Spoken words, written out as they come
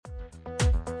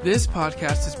This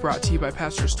podcast is brought to you by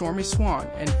Pastor Stormy Swann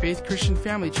and Faith Christian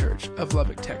Family Church of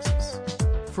Lubbock, Texas.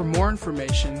 For more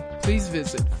information, please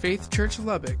visit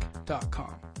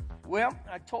faithchurchlubbock.com. Well,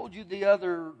 I told you the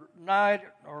other night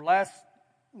or last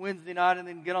Wednesday night and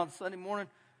then get on Sunday morning,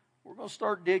 we're going to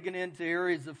start digging into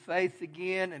areas of faith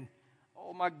again. And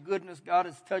oh my goodness, God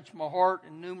has touched my heart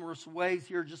in numerous ways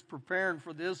here just preparing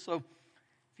for this. So if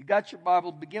you got your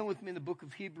Bible, begin with me in the book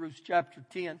of Hebrews chapter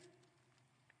 10.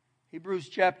 Hebrews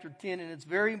chapter 10, and it's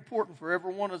very important for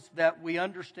every one of us that we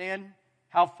understand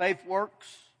how faith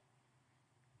works,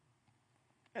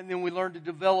 and then we learn to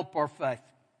develop our faith.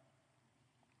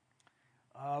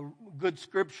 Good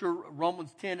scripture,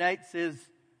 Romans 10:8 says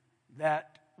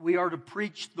that we are to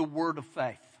preach the word of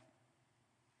faith.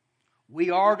 We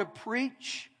are to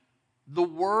preach the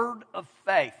word of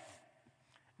faith.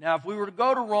 Now, if we were to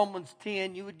go to Romans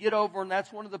 10, you would get over, and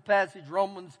that's one of the passages,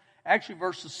 actually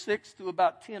verses 6 to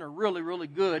about 10 are really, really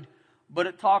good, but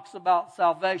it talks about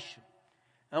salvation.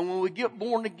 And when we get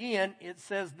born again, it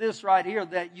says this right here,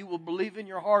 that you will believe in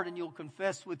your heart and you'll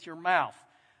confess with your mouth.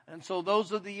 And so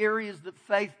those are the areas that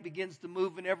faith begins to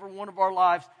move in every one of our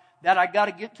lives, that I got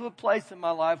to get to a place in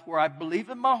my life where I believe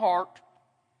in my heart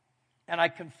and I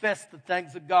confess the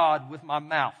things of God with my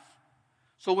mouth.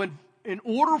 So in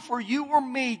order for you or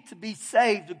me to be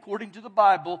saved according to the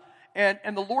Bible,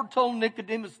 and the Lord told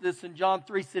Nicodemus this in John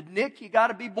 3, said, Nick, you got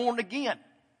to be born again.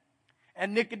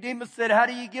 And Nicodemus said, how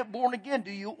do you get born again?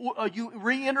 Do you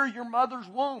re-enter your mother's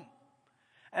womb?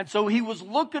 And so he was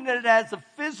looking at it as a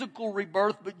physical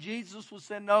rebirth, but Jesus was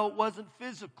saying, no, it wasn't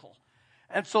physical.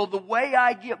 And so the way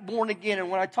I get born again,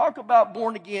 and when I talk about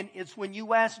born again, it's when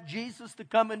you ask Jesus to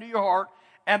come into your heart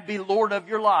and be Lord of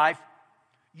your life.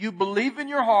 You believe in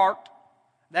your heart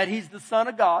that He's the Son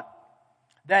of God,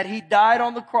 that He died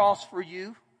on the cross for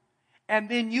you, and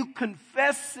then you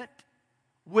confess it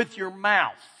with your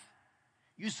mouth.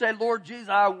 You say, Lord Jesus,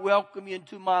 I welcome you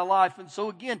into my life. And so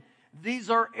again, these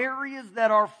are areas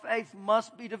that our faith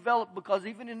must be developed, because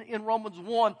even in Romans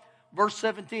 1, verse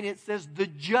 17, it says, the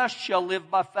just shall live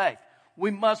by faith. We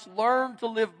must learn to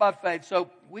live by faith. So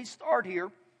we start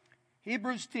here,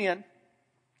 Hebrews 10,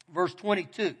 verse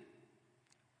 22.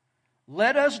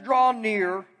 Let us draw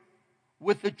near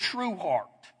with a true heart,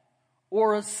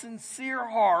 or a sincere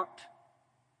heart,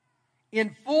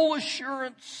 in full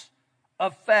assurance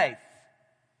of faith,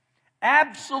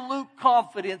 absolute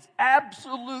confidence,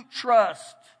 absolute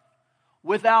trust,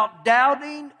 without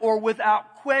doubting or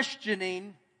without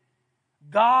questioning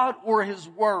God or His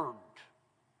Word.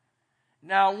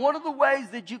 Now, one of the ways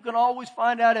that you can always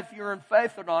find out if you're in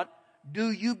faith or not, do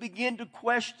you begin to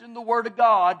question the Word of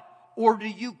God, or do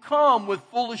you come with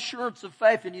full assurance of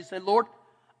faith and you say, Lord,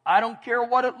 I don't care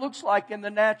what it looks like in the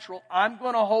natural. I'm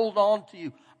going to hold on to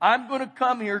you. I'm going to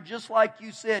come here just like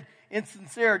you said, in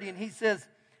sincerity. And he says,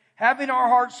 having our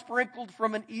hearts sprinkled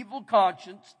from an evil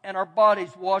conscience and our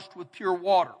bodies washed with pure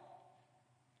water,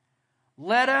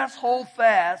 let us hold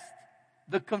fast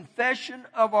the confession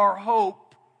of our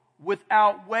hope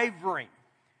without wavering.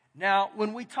 Now,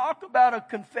 when we talk about a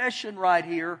confession right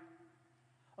here,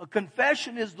 a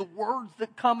confession is the words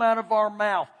that come out of our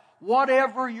mouth.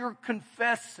 Whatever you're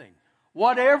confessing,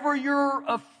 whatever you're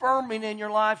affirming in your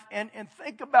life, and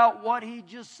think about what he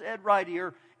just said right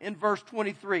here in verse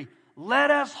 23.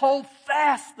 Let us hold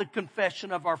fast the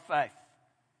confession of our faith.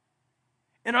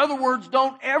 In other words,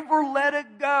 don't ever let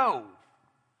it go.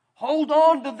 Hold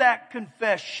on to that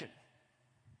confession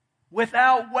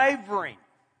without wavering.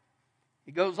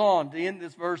 He goes on to end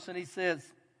this verse and he says,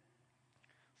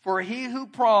 for he who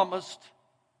promised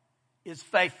is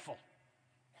faithful.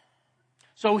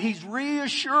 So he's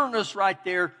reassuring us right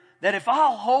there that if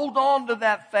I'll hold on to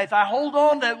that faith, I hold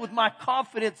on to it with my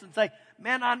confidence and say,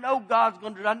 man, I know God's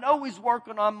going to do it. I know He's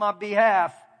working on my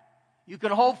behalf. You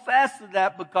can hold fast to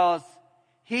that because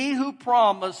he who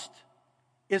promised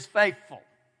is faithful.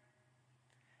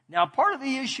 Now, part of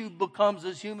the issue becomes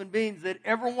as human beings that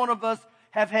every one of us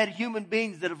have had human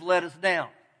beings that have let us down.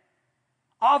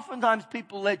 Oftentimes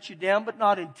people let you down, but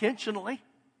not intentionally.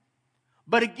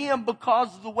 But again,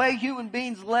 because of the way human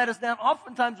beings let us down,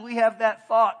 oftentimes we have that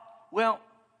thought, well,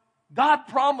 God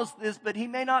promised this, but He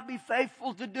may not be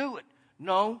faithful to do it.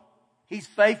 No, He's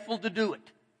faithful to do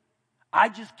it. I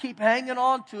just keep hanging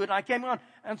on to it. I came on.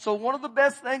 And so one of the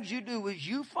best things you do is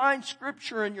you find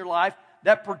scripture in your life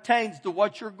that pertains to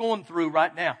what you're going through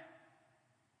right now.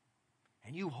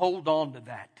 And you hold on to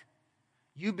that.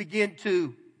 You begin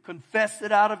to confess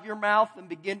it out of your mouth and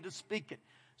begin to speak it.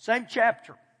 Same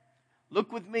chapter.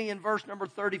 Look with me in verse number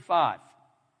 35.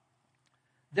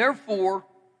 Therefore,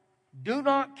 do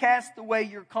not cast away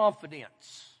your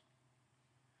confidence.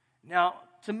 Now,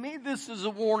 to me, this is a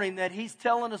warning that he's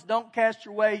telling us don't cast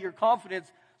away your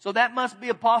confidence. So that must be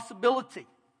a possibility.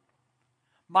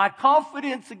 My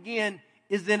confidence, again,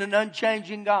 is in an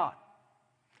unchanging God.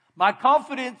 My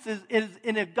confidence is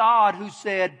in a God who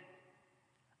said,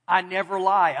 I never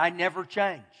lie, I never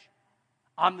change.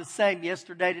 I'm the same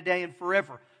yesterday, today, and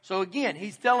forever. So again,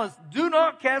 he's telling us, do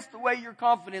not cast away your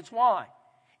confidence. Why?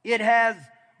 It has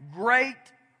great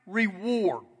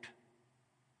reward.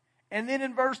 And then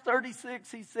in verse 36,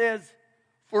 he says,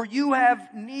 for you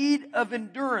have need of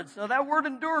endurance. Now that word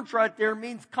endurance right there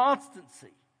means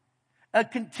constancy, a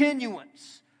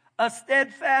continuance, a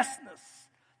steadfastness,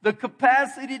 the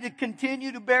capacity to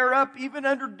continue to bear up even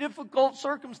under difficult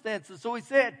circumstances. So he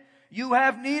said, you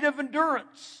have need of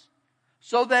endurance,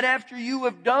 so that after you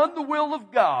have done the will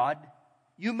of God,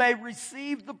 you may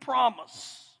receive the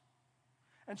promise.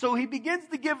 And so he begins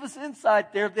to give us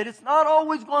insight there that it's not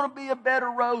always going to be a bed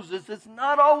of roses. It's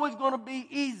not always going to be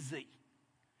easy.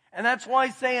 And that's why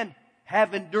he's saying,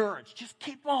 have endurance. Just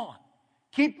keep on.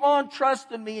 Keep on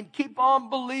trusting me and keep on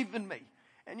believing me.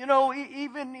 And you know,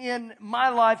 even in my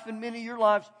life and many of your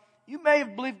lives, you may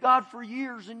have believed God for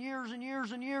years and years and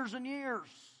years and years and years.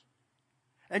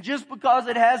 And just because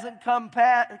it hasn't come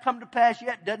to pass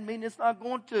yet doesn't mean it's not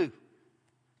going to.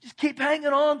 Just keep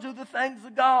hanging on to the things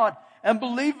of God and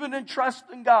believing and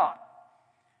trusting God.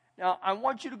 Now, I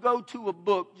want you to go to a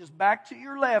book just back to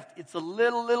your left. It's a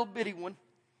little bitty one.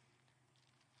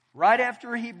 Right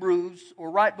after Hebrews, or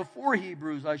right before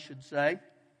Hebrews, I should say,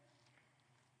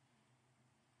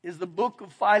 is the book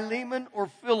of Philemon or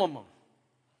Philemon.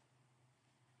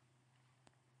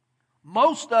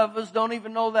 Most of us don't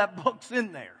even know that book's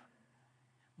in there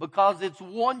because it's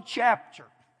one chapter.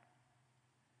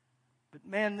 But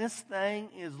man, this thing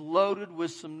is loaded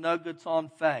with some nuggets on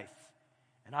faith.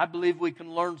 And I believe we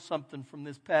can learn something from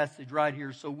this passage right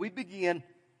here. So we begin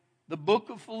the book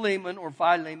of Philemon or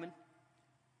Philemon,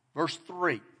 verse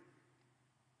 3.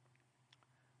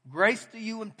 Grace to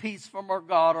you and peace from our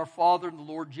God, our Father, and the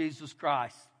Lord Jesus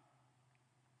Christ.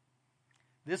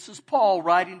 This is Paul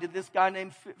writing to this guy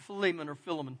named Philemon or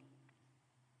Philemon.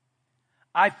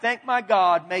 I thank my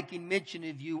God, making mention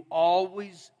of you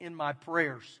always in my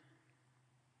prayers.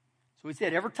 So he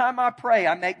said, every time I pray,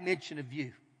 I make mention of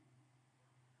you.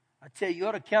 I tell you, you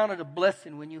ought to count it a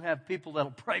blessing when you have people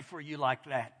that'll pray for you like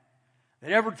that.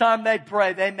 That every time they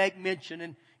pray, they make mention.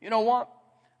 And you know what?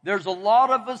 There's a lot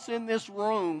of us in this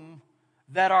room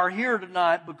that are here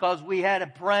tonight because we had a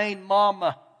praying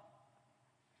mama.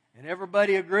 And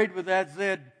everybody agreed with that,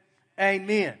 said,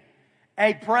 amen.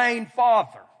 A praying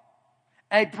father.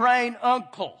 A praying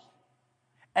uncle.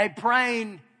 A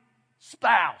praying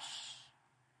spouse.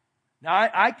 Now,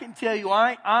 I can tell you,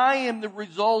 I am the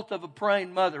result of a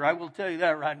praying mother. I will tell you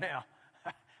that right now.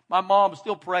 My mom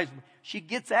still prays for me. She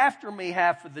gets after me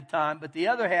half of the time, but the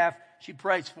other half, she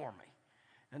prays for me.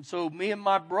 And so me and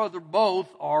my brother both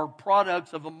are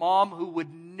products of a mom who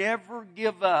would never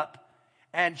give up.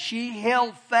 And she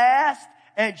held fast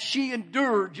and she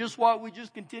endured just what we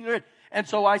just continued. And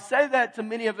so I say that to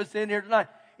many of us in here tonight.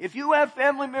 If you have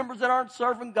family members that aren't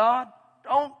serving God,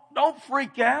 don't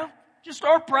freak out. Just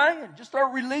start praying. Just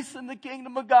start releasing the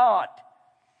kingdom of God.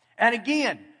 And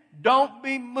again, don't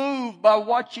be moved by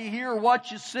what you hear or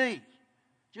what you see.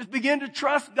 Just begin to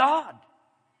trust God.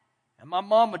 And my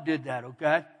mama did that,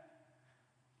 okay?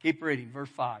 Keep reading, verse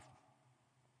 5.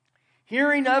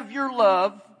 Hearing of your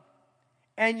love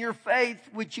and your faith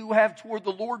which you have toward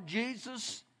the Lord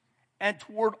Jesus and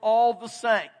toward all the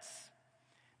saints.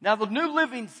 Now the New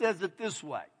Living says it this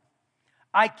way.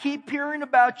 I keep hearing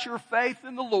about your faith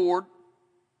in the Lord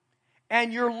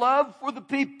and your love for the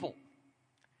people.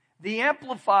 The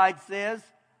Amplified says,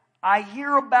 I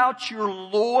hear about your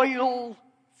loyal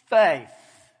faith.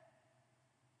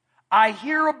 I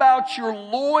hear about your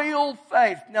loyal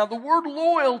faith. Now the word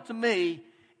loyal to me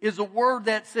is a word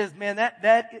that says, man,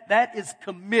 that is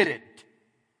committed.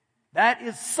 That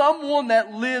is someone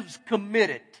that lives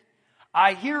committed.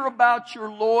 I hear about your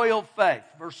loyal faith.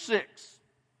 Verse 6.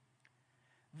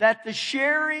 That the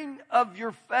sharing of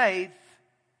your faith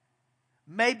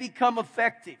may become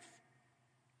effective.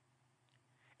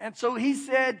 And so he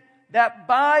said that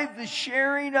by the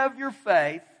sharing of your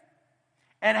faith,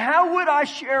 and how would I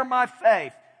share my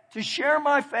faith? To share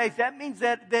my faith, that means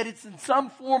that it's in some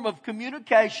form of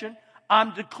communication.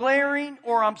 I'm declaring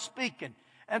or I'm speaking.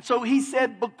 And so he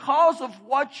said, because of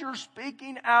what you're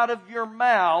speaking out of your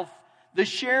mouth, the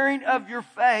sharing of your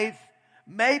faith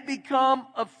may become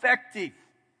effective.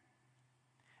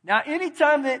 Now,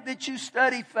 anytime that you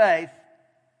study faith,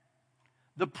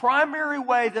 the primary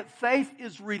way that faith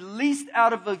is released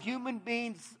out of a human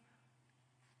being's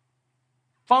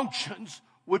functions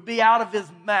would be out of his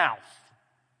mouth.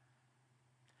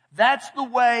 That's the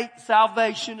way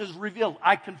salvation is revealed.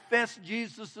 I confess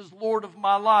Jesus as Lord of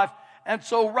my life. And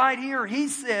so right here he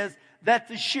says that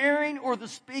the sharing or the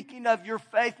speaking of your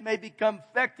faith may become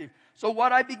effective. So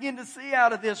what I begin to see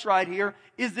out of this right here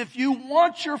is if you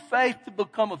want your faith to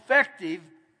become effective,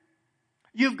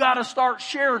 you've got to start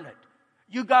sharing it.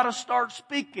 You've got to start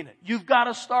speaking it. You've got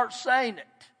to start saying it.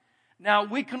 Now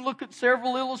we can look at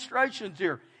several illustrations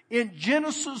here. In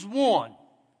Genesis 1,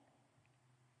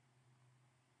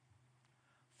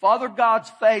 Father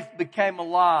God's faith became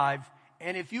alive.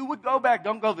 And if you would go back,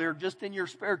 don't go there, just in your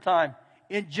spare time.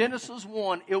 In Genesis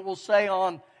 1, it will say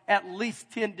on at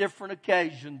least 10 different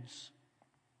occasions,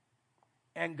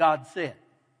 and God said.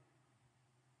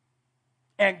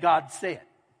 And God said.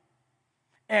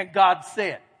 And God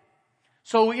said.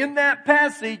 So in that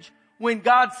passage, when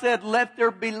God said, let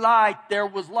there be light, there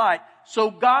was light.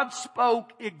 So God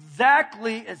spoke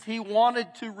exactly as He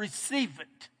wanted to receive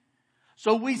it.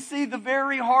 So we see the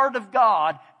very heart of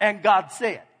God, and God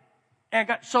said.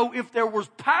 So if there was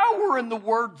power in the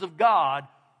words of God,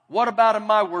 what about in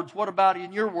my words? What about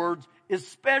in your words?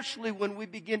 Especially when we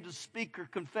begin to speak or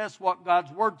confess what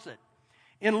God's word said.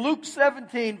 In Luke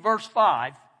 17, verse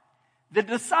 5, the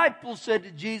disciples said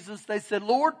to Jesus, they said,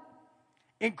 Lord,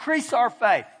 increase our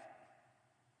faith.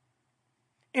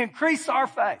 Increase our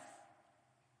faith.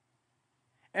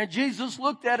 And Jesus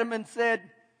looked at him and said,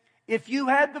 if you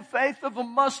had the faith of a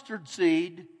mustard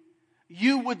seed,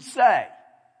 you would say.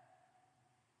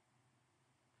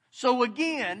 So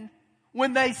again,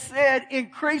 when they said,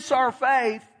 increase our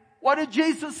faith, what did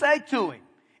Jesus say to him?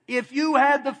 If you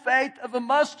had the faith of a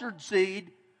mustard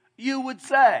seed, you would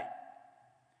say.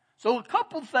 So a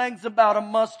couple things about a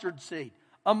mustard seed.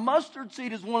 A mustard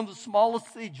seed is one of the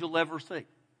smallest seeds you'll ever see.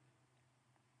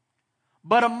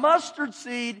 But a mustard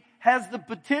seed has the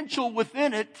potential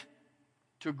within it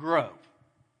to grow.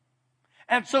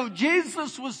 And so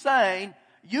Jesus was saying,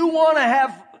 you want to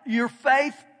have your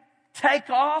faith take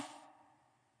off?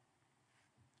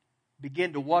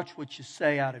 Begin to watch what you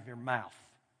say out of your mouth.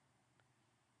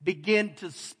 Begin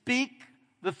to speak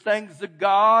the things of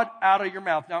God out of your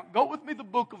mouth. Now, go with me to the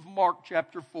book of Mark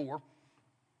chapter 4.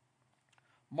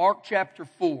 Mark chapter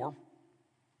 4.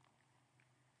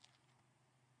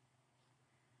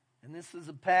 And this is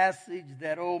a passage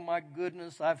that, oh my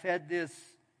goodness, I've had this,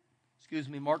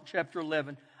 Mark chapter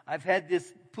 11. I've had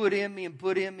this put in me and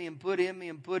put in me and put in me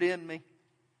and put in me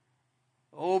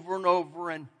over and over.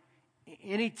 And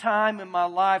any time in my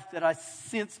life that I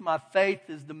sense my faith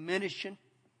is diminishing,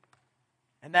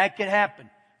 and that can happen.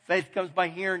 Faith comes by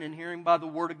hearing, and hearing by the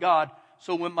Word of God.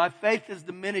 So when my faith is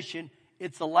diminishing,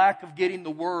 it's a lack of getting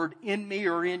the Word in me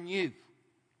or in you.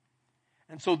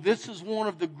 And so this is one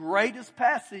of the greatest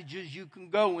passages you can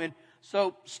go in.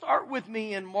 So start with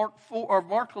me in Mark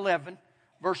 11,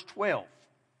 verse 12.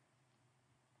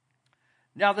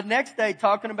 Now the next day,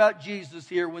 talking about Jesus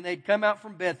here, when they'd come out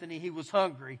from Bethany, he was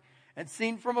hungry, and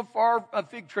seen from afar a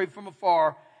fig tree from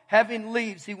afar, having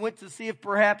leaves, he went to see if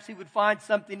perhaps he would find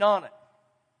something on it.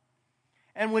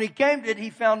 And when he came to it, he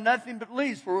found nothing but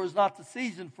leaves, for it was not the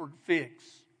season for figs.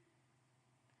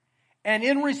 And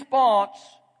in response,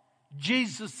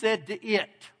 Jesus said to it.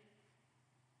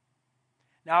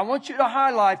 Now I want you to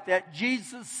highlight that.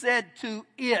 Jesus said to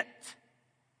it.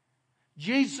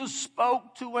 Jesus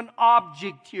spoke to an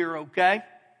object here, okay?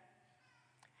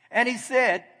 And he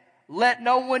said, let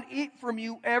no one eat from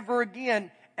you ever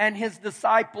again. And his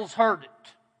disciples heard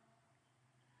it.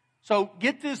 So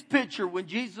get this picture. When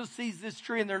Jesus sees this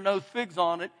tree and there are no figs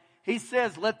on it, he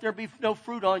says, let there be no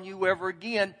fruit on you ever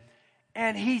again.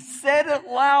 And he said it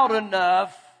loud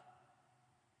enough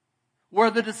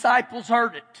where the disciples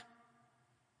heard it.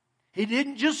 He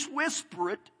didn't just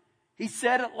whisper it. He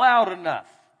said it loud enough.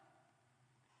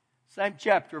 Same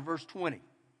chapter, verse 20.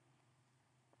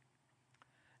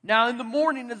 Now in the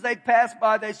morning as they passed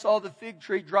by, they saw the fig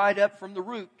tree dried up from the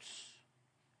roots.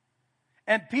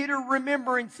 And Peter,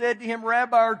 remembering, said to him,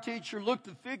 Rabbi, our teacher, look,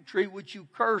 the fig tree which you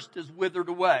cursed is withered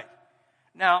away.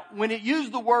 Now, when it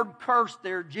used the word cursed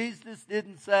there, Jesus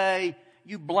didn't say,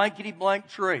 you blankety blank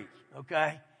tree,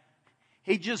 okay?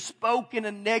 He just spoke in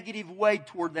a negative way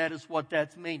toward that is what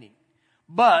that's meaning.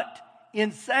 But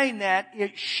in saying that,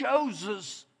 it shows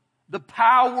us the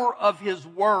power of his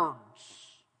words.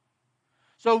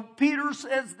 So Peter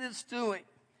says this to him,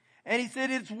 and he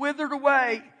said, it's withered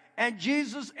away. And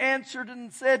Jesus answered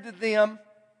and said to them,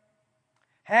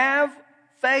 have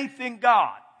faith in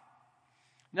God.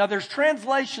 Now there's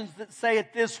translations that say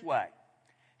it this way.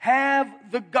 Have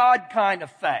the God kind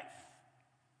of faith.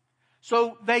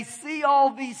 So they see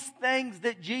all these things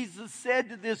that Jesus said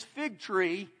to this fig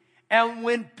tree, And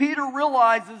when Peter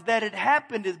realizes that it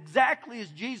happened exactly as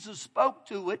Jesus spoke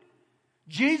to it,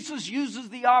 Jesus uses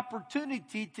the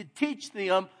opportunity to teach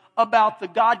them about the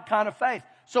God kind of faith.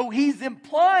 So he's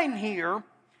implying here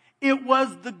it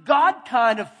was the God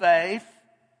kind of faith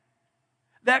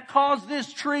that caused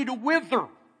this tree to wither.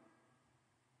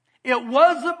 It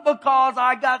wasn't because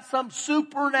I got some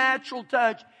supernatural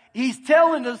touch. He's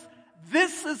telling us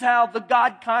this is how the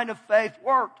God kind of faith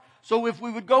worked. So if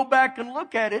we would go back and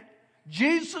look at it,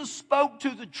 Jesus spoke to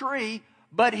the tree,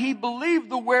 but he believed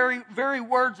the very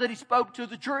words that he spoke to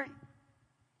the tree.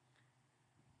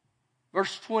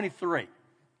 Verse 23.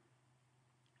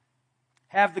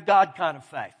 Have the God kind of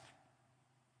faith.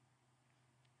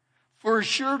 For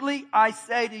assuredly I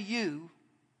say to you,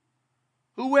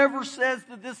 whoever says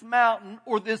to this mountain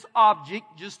or this object,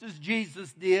 just as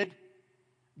Jesus did,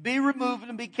 be removed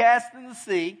and be cast in the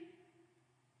sea,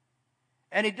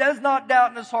 and he does not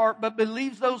doubt in his heart, but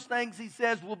believes those things he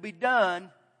says will be done,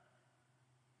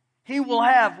 he will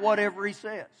have whatever he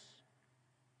says.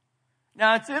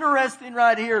 Now it's interesting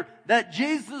right here that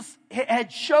Jesus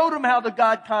had showed him how the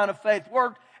God kind of faith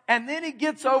worked, and then he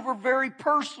gets over very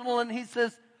personal and he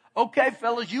says, okay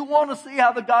fellas, you want to see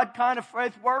how the God kind of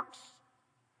faith works?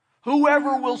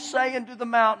 Whoever will say unto the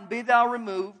mountain, be thou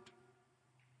removed,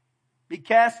 be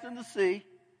cast in the sea,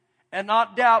 and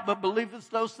not doubt, but believeth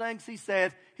those things he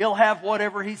saith, he'll have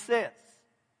whatever he says.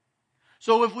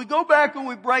 So if we go back and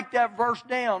we break that verse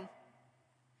down,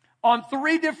 on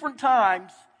 3 different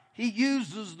times, he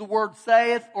uses the word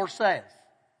saith or says.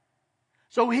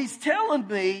 So he's telling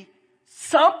me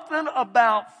something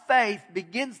about faith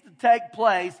begins to take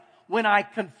place when I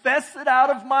confess it out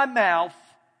of my mouth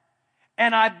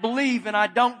and I believe and I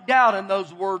don't doubt in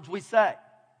those words we say.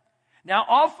 Now,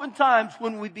 oftentimes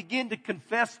when we begin to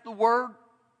confess the word,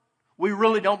 we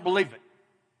really don't believe it.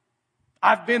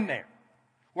 I've been there,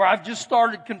 where I've just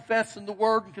started confessing the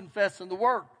word and confessing the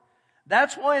word.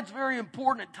 That's why it's very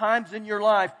important at times in your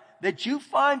life that you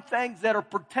find things that are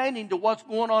pertaining to what's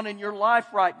going on in your life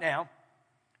right now.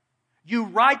 You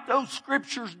write those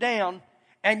scriptures down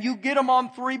and you get them on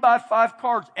 3x5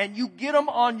 cards and you get them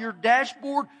on your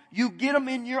dashboard. You get them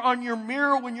on your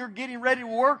mirror when you're getting ready to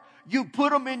work. You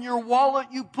put them in your wallet.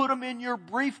 You put them in your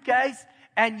briefcase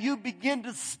and you begin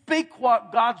to speak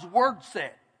what God's word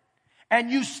said. And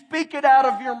you speak it out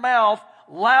of your mouth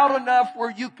loud enough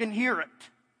where you can hear it.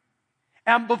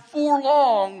 And before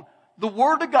long, the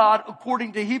Word of God,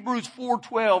 according to Hebrews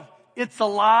 4:12, it's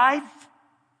alive.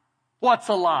 What's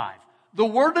alive? The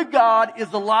Word of God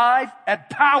is alive and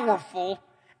powerful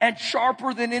and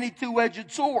sharper than any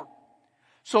two-edged sword.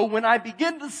 So when I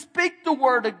begin to speak the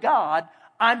Word of God,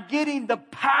 I'm getting the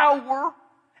power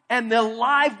and the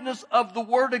aliveness of the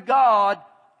Word of God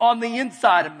on the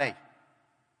inside of me.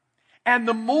 And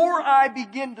the more I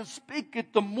begin to speak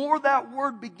it, the more that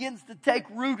Word begins to take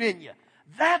root in you.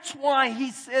 That's why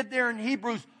he said there in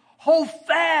Hebrews, hold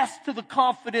fast to the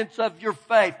confidence of your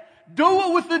faith. Do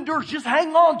it with endurance. Just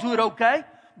hang on to it, okay?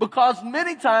 Because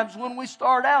many times when we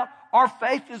start out, our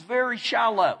faith is very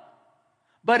shallow.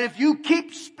 But if you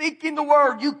keep speaking the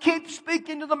word, you keep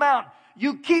speaking to the mountain,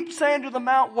 you keep saying to the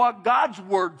mountain what God's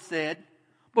word said,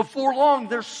 before long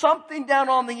there's something down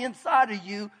on the inside of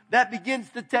you that begins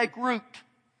to take root.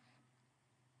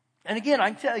 And again,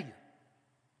 I can tell you,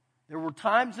 there were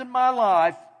times in my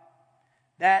life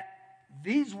that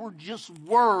these were just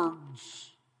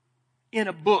words in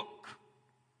a book.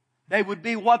 They would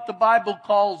be what the Bible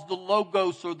calls the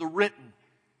logos or the written.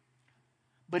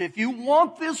 But if you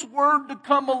want this word to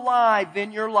come alive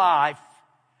in your life,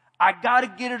 I got to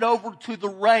get it over to the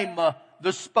rhema,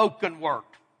 the spoken word.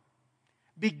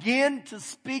 Begin to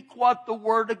speak what the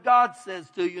Word of God says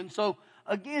to you. And so,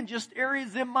 again, just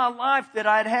areas in my life that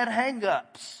I'd had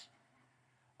hang-ups.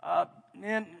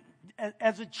 And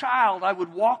as a child, I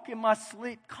would walk in my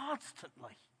sleep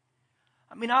constantly.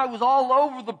 I mean, I was all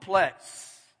over the place.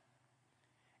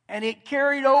 And it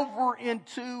carried over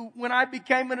into when I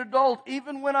became an adult,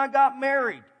 even when I got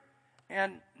married.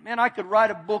 And, man, I could write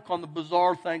a book on the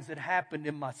bizarre things that happened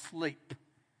in my sleep.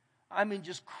 I mean,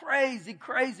 just crazy,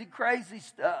 crazy, crazy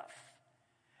stuff.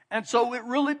 And so it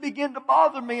really began to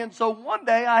bother me. And so one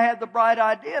day I had the bright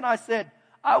idea and I said,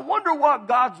 I wonder what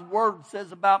God's Word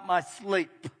says about my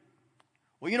sleep.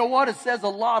 Well, you know what? It says a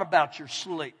lot about your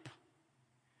sleep.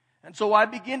 And so I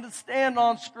begin to stand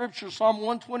on Scripture. Psalm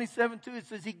 127:2, it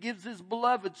says, He gives His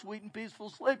beloved sweet and peaceful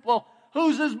sleep. Well,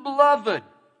 who's His beloved?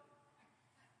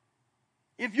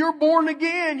 If you're born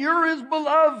again, you're His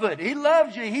beloved. He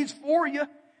loves you. He's for you.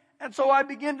 And so I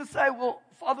begin to say, well,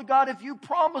 Father God, if you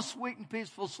promise sweet and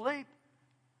peaceful sleep,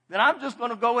 then I'm just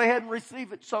going to go ahead and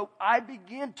receive it. So I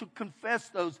begin to confess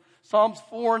those. Psalms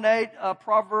 4 and 8,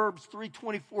 Proverbs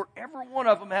 3:24, every one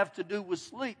of them have to do with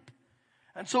sleep.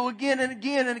 And so again and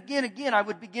again and again, I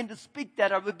would begin to speak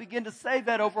that. I would begin to say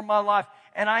that over my life.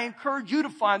 And I encourage you to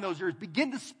find those areas.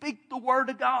 Begin to speak the Word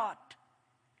of God.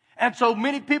 And so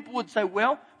many people would say,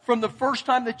 well, from the first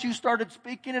time that you started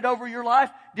speaking it over your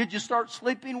life, did you start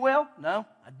sleeping well? No,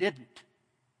 I didn't.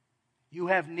 You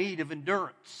have need of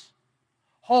endurance.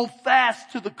 Hold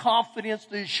fast to the confidence,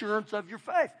 the assurance of your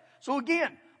faith. So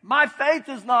again, my faith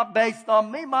is not based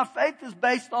on me. My faith is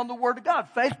based on the Word of God.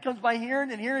 Faith comes by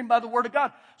hearing and hearing by the Word of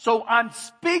God. So I'm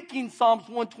speaking Psalms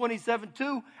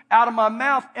 127:2 out of my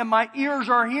mouth and my ears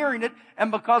are hearing it.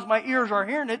 And because my ears are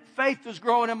hearing it, faith is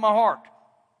growing in my heart.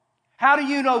 How do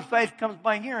you know faith comes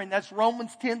by hearing? That's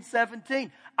Romans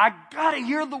 10:17. I gotta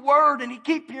hear the Word and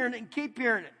keep hearing it and keep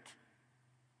hearing it.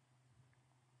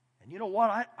 And you know what?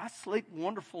 I sleep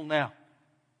wonderful now.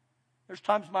 There's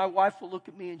times my wife will look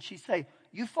at me and she say,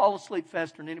 you fall asleep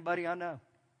faster than anybody I know.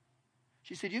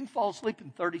 She said, you can fall asleep in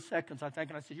 30 seconds, I think.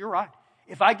 And I said, you're right.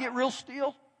 If I get real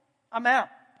still, I'm out.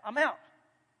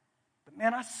 But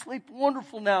man, I sleep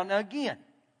wonderful now. Now again,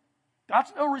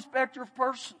 God's no respecter of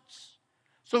persons.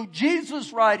 So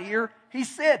Jesus right here, he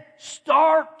said,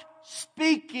 start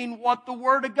speaking what the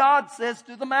Word of God says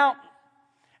to the mountain.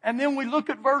 And then we look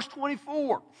at verse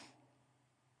 24.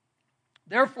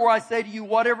 Therefore I say to you,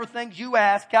 whatever things you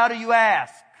ask, how do you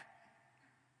ask?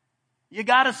 You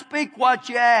got to speak what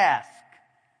you ask.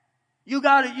 You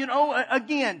got to,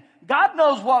 again, God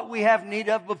knows what we have need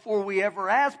of before we ever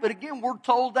ask. But again, we're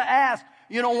told to ask.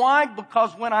 You know why?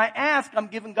 Because when I ask, I'm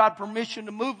giving God permission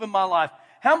to move in my life.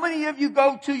 How many of you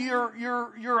go to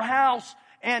your house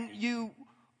and you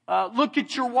look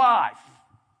at your wife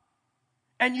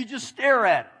and you just stare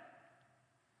at her?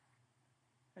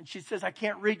 And she says, I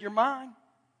can't read your mind.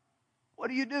 What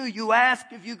do? You ask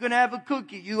if you can have a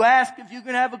cookie. You ask if you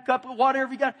can have a cup of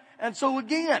whatever you got. And so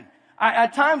again,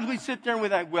 at times we sit there and we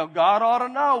think, well, God ought to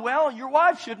know. Well, your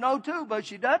wife should know too, but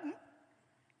she doesn't.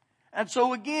 And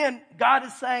so again, God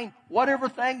is saying, whatever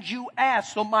things you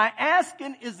ask. So my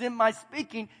asking is in my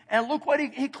speaking. And look what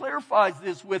he clarifies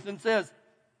this with and says,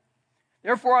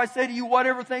 therefore I say to you,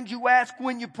 whatever things you ask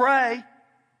when you pray,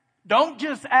 don't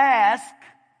just ask,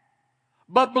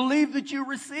 but believe that you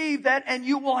receive that and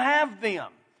you will have them.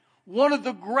 One of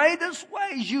the greatest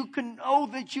ways you can know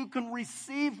that you can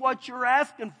receive what you're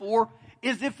asking for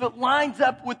is if it lines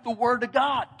up with the Word of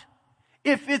God.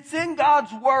 If it's in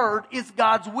God's Word, it's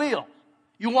God's will.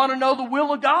 You want to know the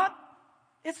will of God?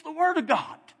 It's the Word of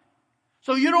God.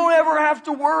 So you don't ever have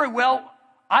to worry, well,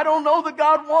 I don't know that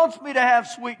God wants me to have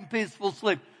sweet and peaceful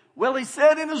sleep. Well, He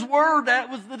said in His Word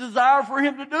that was the desire for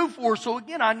Him to do for us. So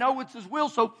again, I know it's His will.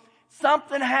 So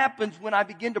something happens when I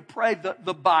begin to pray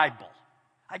the Bible.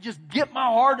 I just get my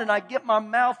heart and I get my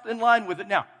mouth in line with it.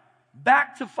 Now,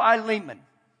 back to Philemon.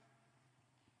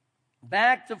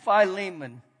 Back to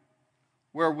Philemon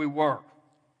where we were.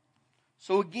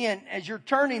 So again, as you're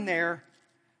turning there,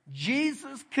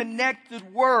 Jesus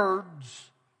connected words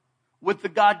with the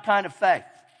God kind of faith.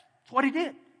 That's what He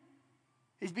did.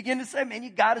 He's beginning to say, man, you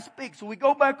got to speak. So we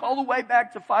go back all the way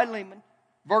back to Philemon,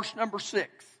 verse number 6.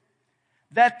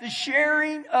 That the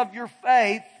sharing of your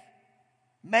faith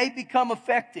may become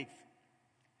effective.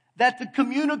 That the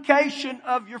communication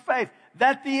of your faith,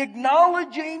 that the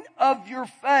acknowledging of your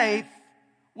faith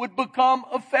would become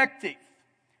effective.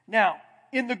 Now,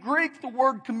 in the Greek, the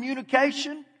word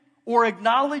communication or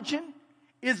acknowledging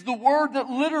is the word that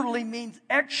literally means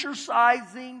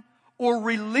exercising or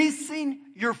releasing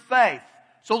your faith.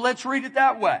 So let's read it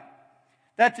that way.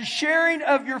 That the sharing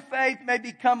of your faith may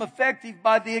become effective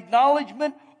by the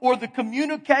acknowledgement or the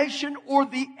communication or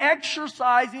the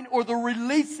exercising or the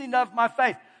releasing of my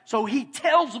faith. So he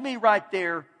tells me right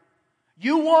there,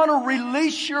 you want to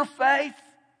release your faith?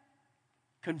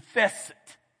 Confess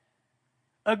it.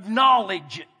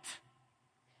 Acknowledge it.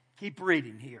 Keep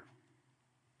reading here.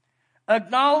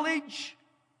 Acknowledge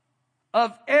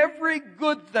of every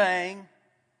good thing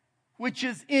which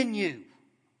is in you.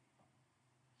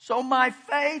 So my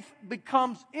faith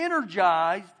becomes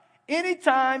energized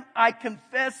anytime I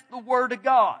confess the Word of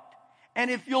God. And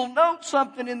if you'll note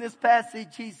something in this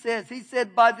passage, he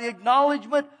said, by the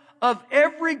acknowledgement of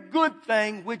every good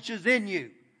thing which is in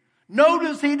you.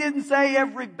 Notice he didn't say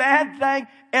every bad thing,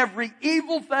 every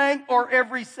evil thing, or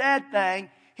every sad thing.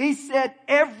 He said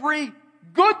every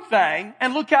good thing,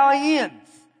 and look how he ends,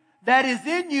 that is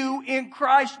in you in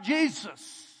Christ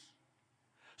Jesus.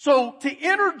 So to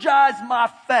energize my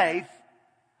faith,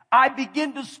 I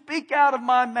begin to speak out of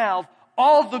my mouth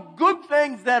all the good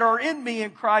things that are in me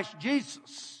in Christ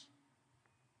Jesus.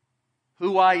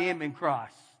 who I am in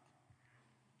Christ,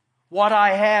 what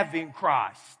I have in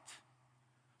Christ,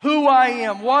 who I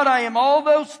am, what I am, all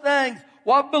those things,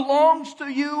 what belongs to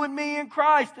you and me in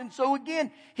Christ. And so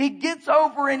again, he gets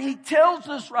over and he tells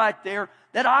us right there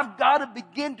that I've got to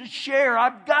begin to share.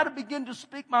 I've got to begin to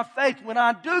speak my faith. When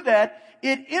I do that,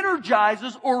 it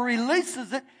energizes or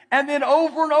releases it. And then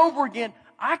over and over again,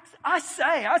 I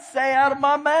say out of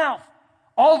my mouth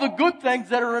all the good things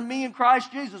that are in me in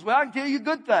Christ Jesus. Well, I can tell you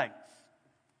good things.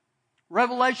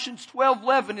 Revelations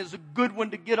 12:11 is a good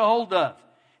one to get a hold of.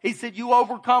 He said, you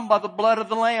overcome by the blood of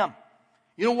the Lamb.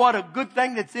 You know what? A good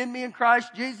thing that's in me in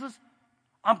Christ Jesus?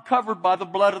 I'm covered by the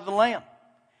blood of the Lamb.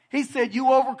 He said,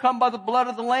 you overcome by the blood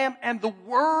of the Lamb and the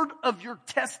word of your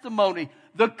testimony,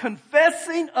 the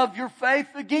confessing of your faith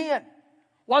again.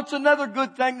 What's another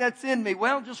good thing that's in me?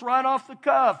 Well, just right off the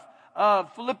cuff,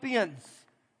 Philippians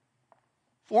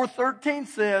 4:13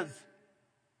 says,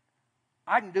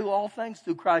 I can do all things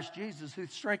through Christ Jesus who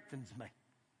strengthens me.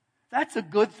 That's a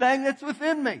good thing that's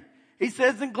within me. He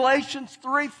says in Galatians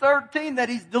 3:13 that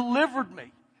he's delivered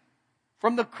me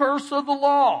from the curse of the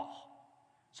law.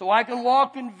 So I can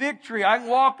walk in victory. I can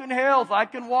walk in health. I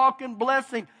can walk in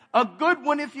blessing. A good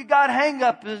one if you got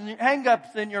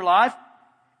hang-ups in your life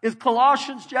is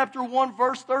Colossians chapter 1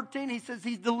 verse 13. He says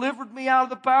he's delivered me out of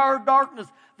the power of darkness.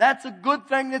 That's a good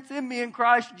thing that's in me in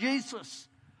Christ Jesus.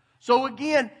 So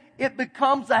again, it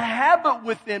becomes a habit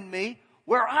within me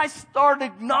where I start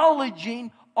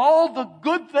acknowledging all the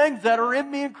good things that are in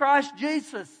me in Christ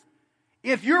Jesus.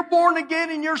 If you're born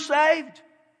again and you're saved,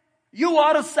 you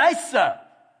ought to say so.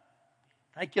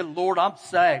 Thank you, Lord, I'm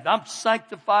saved. I'm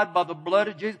sanctified by the blood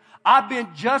of Jesus. I've been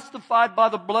justified by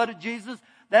the blood of Jesus.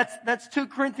 That's 2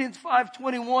 Corinthians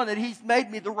 5:21, that he's made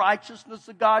me the righteousness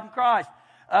of God in Christ.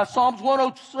 Psalms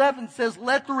 107 says,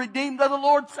 let the redeemed of the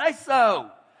Lord say so.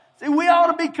 See, we ought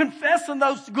to be confessing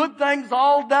those good things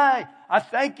all day. I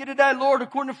thank you today, Lord,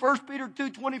 according to 1 Peter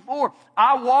 2:24,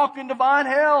 I walk in divine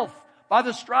health. By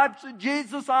the stripes of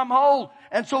Jesus, I'm whole.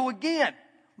 And so again,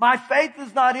 my faith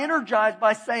is not energized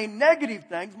by saying negative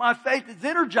things. My faith is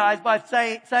energized by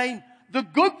saying the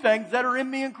good things that are in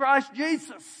me in Christ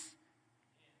Jesus.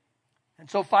 And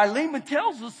so Philemon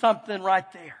tells us something right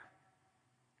there.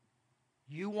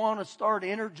 You want to start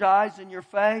energizing your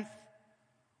faith?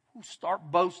 Start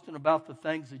boasting about the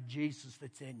things of Jesus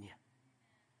that's in you.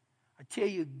 I tell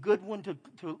you, a good one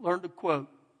to learn to quote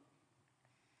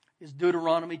is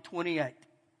Deuteronomy 28.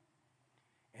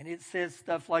 And it says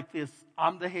stuff like this.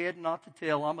 I'm the head, not the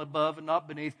tail. I'm above and not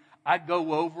beneath. I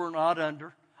go over and not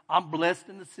under. I'm blessed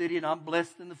in the city and I'm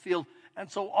blessed in the field.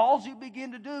 And so all you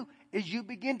begin to do is you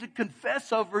begin to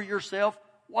confess over yourself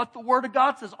what the Word of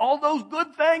God says. All those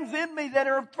good things in me that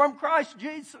are from Christ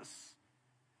Jesus.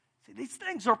 See, these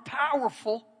things are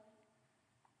powerful,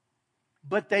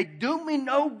 but they do me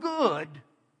no good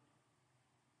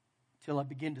till I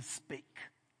begin to speak.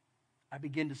 I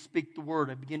begin to speak the Word.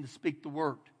 I begin to speak the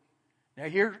Word. Now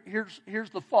here's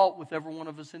the fault with every one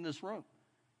of us in this room.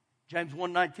 James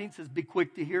 1:19 says, be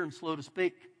quick to hear and slow to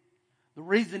speak. The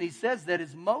reason he says that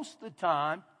is most of the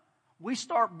time we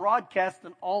start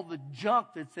broadcasting all the junk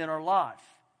that's in our life.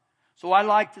 So I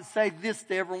like to say this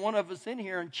to every one of us in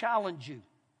here and challenge you.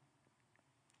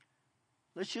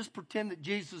 Let's just pretend that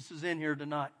Jesus is in here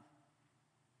tonight.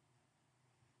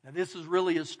 Now this is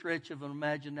really a stretch of an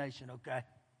imagination, okay?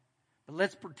 But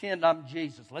let's pretend I'm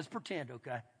Jesus. Let's pretend,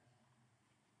 okay?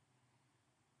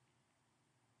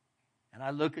 And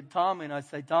I look at Tommy and I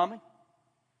say, Tommy,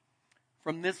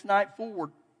 from this night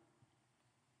forward,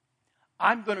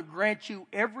 I'm going to grant you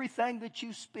everything that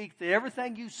you speak,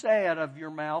 everything you say out of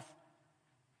your mouth,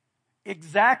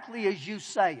 exactly as you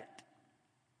say it.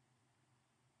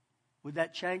 Would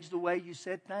that change the way you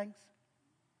said things?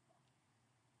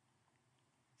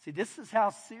 See, this is how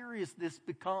serious this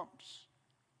becomes.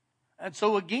 And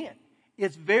so again,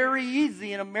 it's very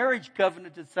easy in a marriage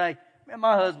covenant to say, man,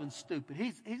 my husband's stupid.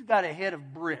 He's got a head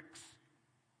of bricks.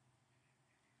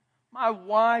 My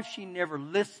wife, she never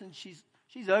listens. She's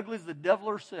ugly as the devil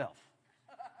herself.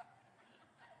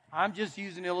 I'm just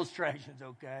using illustrations,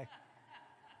 okay?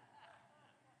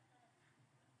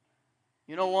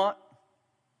 You know what?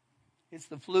 It's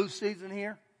the flu season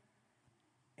here.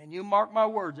 And you mark my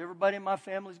words, everybody in my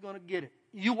family is going to get it.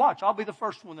 You watch, I'll be the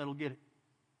first one that'll get it.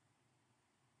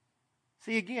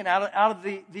 See, again, out of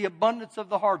the abundance of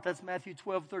the heart, that's Matthew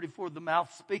 12:34, the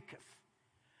mouth speaketh.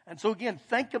 And so again,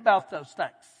 think about those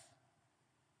things.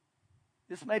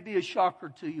 This may be a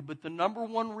shocker to you, but the number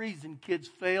one reason kids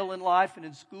fail in life and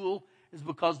in school is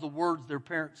because the words their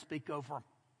parents speak over them.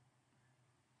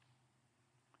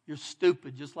 You're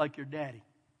stupid, just like your daddy.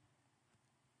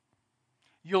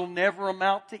 you'll never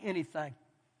amount to anything.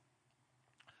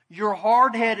 You're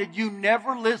hard-headed. You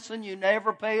never listen. You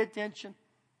never pay attention.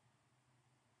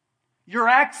 You're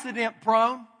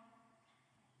accident-prone.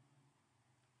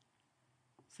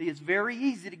 See, it's very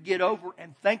easy to get over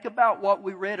and think about what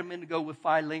we read a minute ago with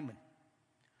Philemon.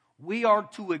 We are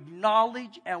to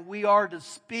acknowledge and we are to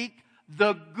speak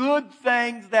the good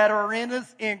things that are in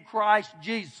us in Christ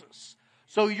Jesus.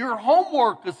 So your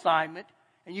homework assignment,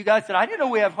 and you guys said, I didn't know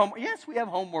we have homework. Yes, we have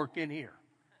homework in here.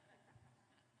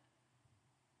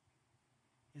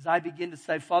 As I begin to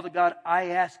say, Father God,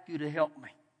 I ask you to help me.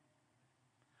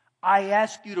 I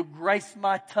ask you to grace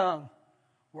my tongue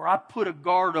where I put a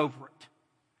guard over it.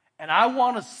 And I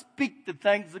want to speak the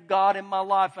things of God in my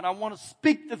life. And I want to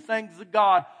speak the things of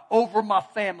God over my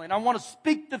family. And I want to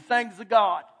speak the things of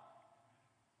God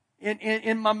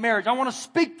in my marriage. I want to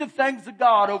speak the things of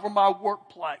God over my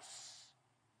workplace.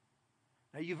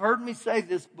 Now, you've heard me say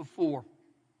this before,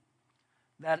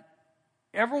 that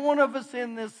every one of us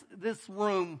in this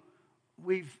room,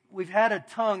 we've had a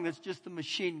tongue that's just a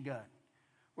machine gun,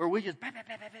 where we just,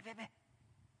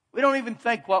 we don't even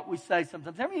think what we say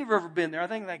sometimes. How many of you have ever been there? I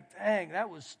think like, dang, that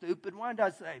was stupid. Why did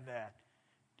I say that?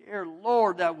 Dear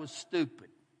Lord, that was stupid.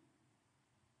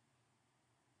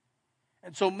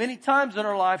 And so many times in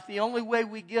our life, the only way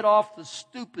we get off the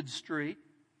stupid street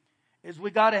is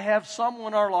we got to have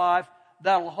someone in our life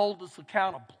that'll hold us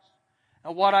accountable.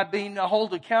 And what I mean to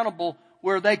hold accountable,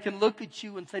 where they can look at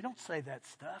you and say, don't say that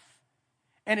stuff.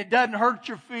 And it doesn't hurt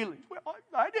your feelings. Well,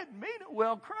 I didn't mean it.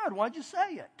 Well, crud, why'd you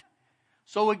say it?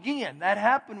 So again, that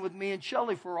happened with me and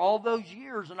Shelley for all those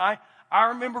years. And I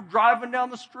remember driving down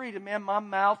the street and man, my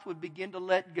mouth would begin to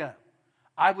let go.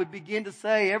 I would begin to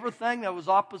say everything that was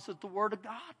opposite the Word of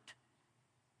God.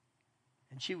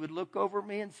 And she would look over at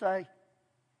me and say,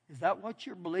 is that what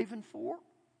you're believing for?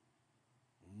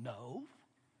 No.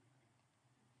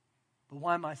 But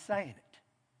why am I saying it?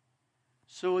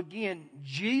 So again,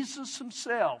 Jesus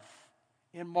himself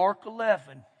in Mark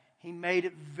 11, he made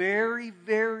it very,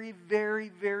 very, very,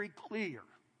 very clear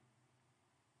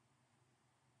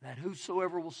that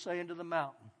whosoever will say unto the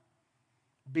mountain,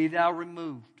 be thou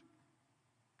removed,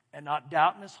 and not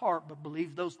doubt in his heart, but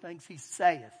believe those things he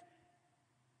saith,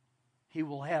 he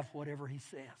will have whatever he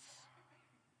says.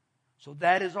 So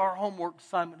that is our homework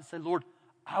assignment, to say, Lord,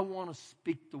 I want to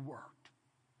speak the word.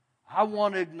 I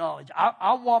want to acknowledge.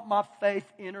 I want my faith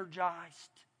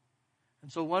energized.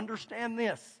 And so understand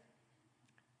this.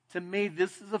 To me,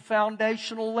 this is a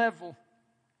foundational level.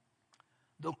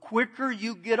 The quicker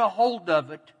you get a hold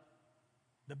of it,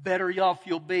 the better off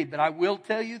you'll be. But I will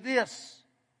tell you this.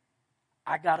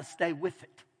 I got to stay with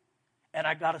it. And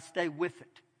I got to stay with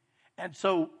it. And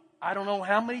so I don't know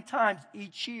how many times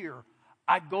each year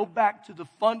I go back to the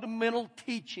fundamental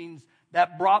teachings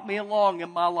that brought me along in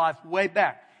my life way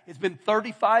back. It's been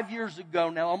 35 years ago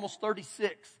now, almost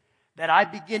 36, that I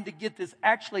begin to get this.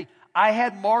 Actually, I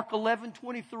had Mark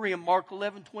 11:23 and Mark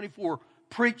 11:24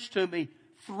 preached to me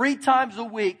 3 times a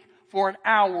week for an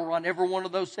hour on every one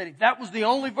of those settings. That was the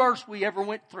only verse we ever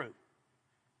went through.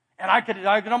 And I could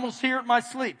almost hear it in my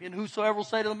sleep. And whosoever will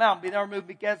say to the mountain, be thou removed,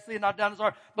 be cast to sea, and not down his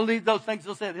heart, believe those things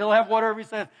he'll say. He'll have whatever he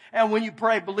says. And when you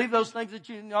pray, believe those things that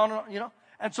you know.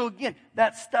 And so again,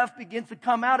 that stuff begins to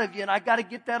come out of you. And I got to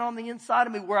get that on the inside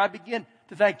of me where I begin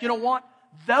to think, you know what?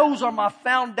 Those are my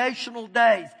foundational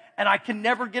days. And I can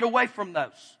never get away from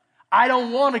those. I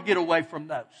don't want to get away from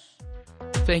those.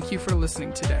 Thank you for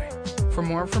listening today. For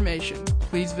more information,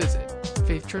 please visit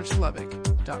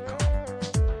faithchurchlubbock.com.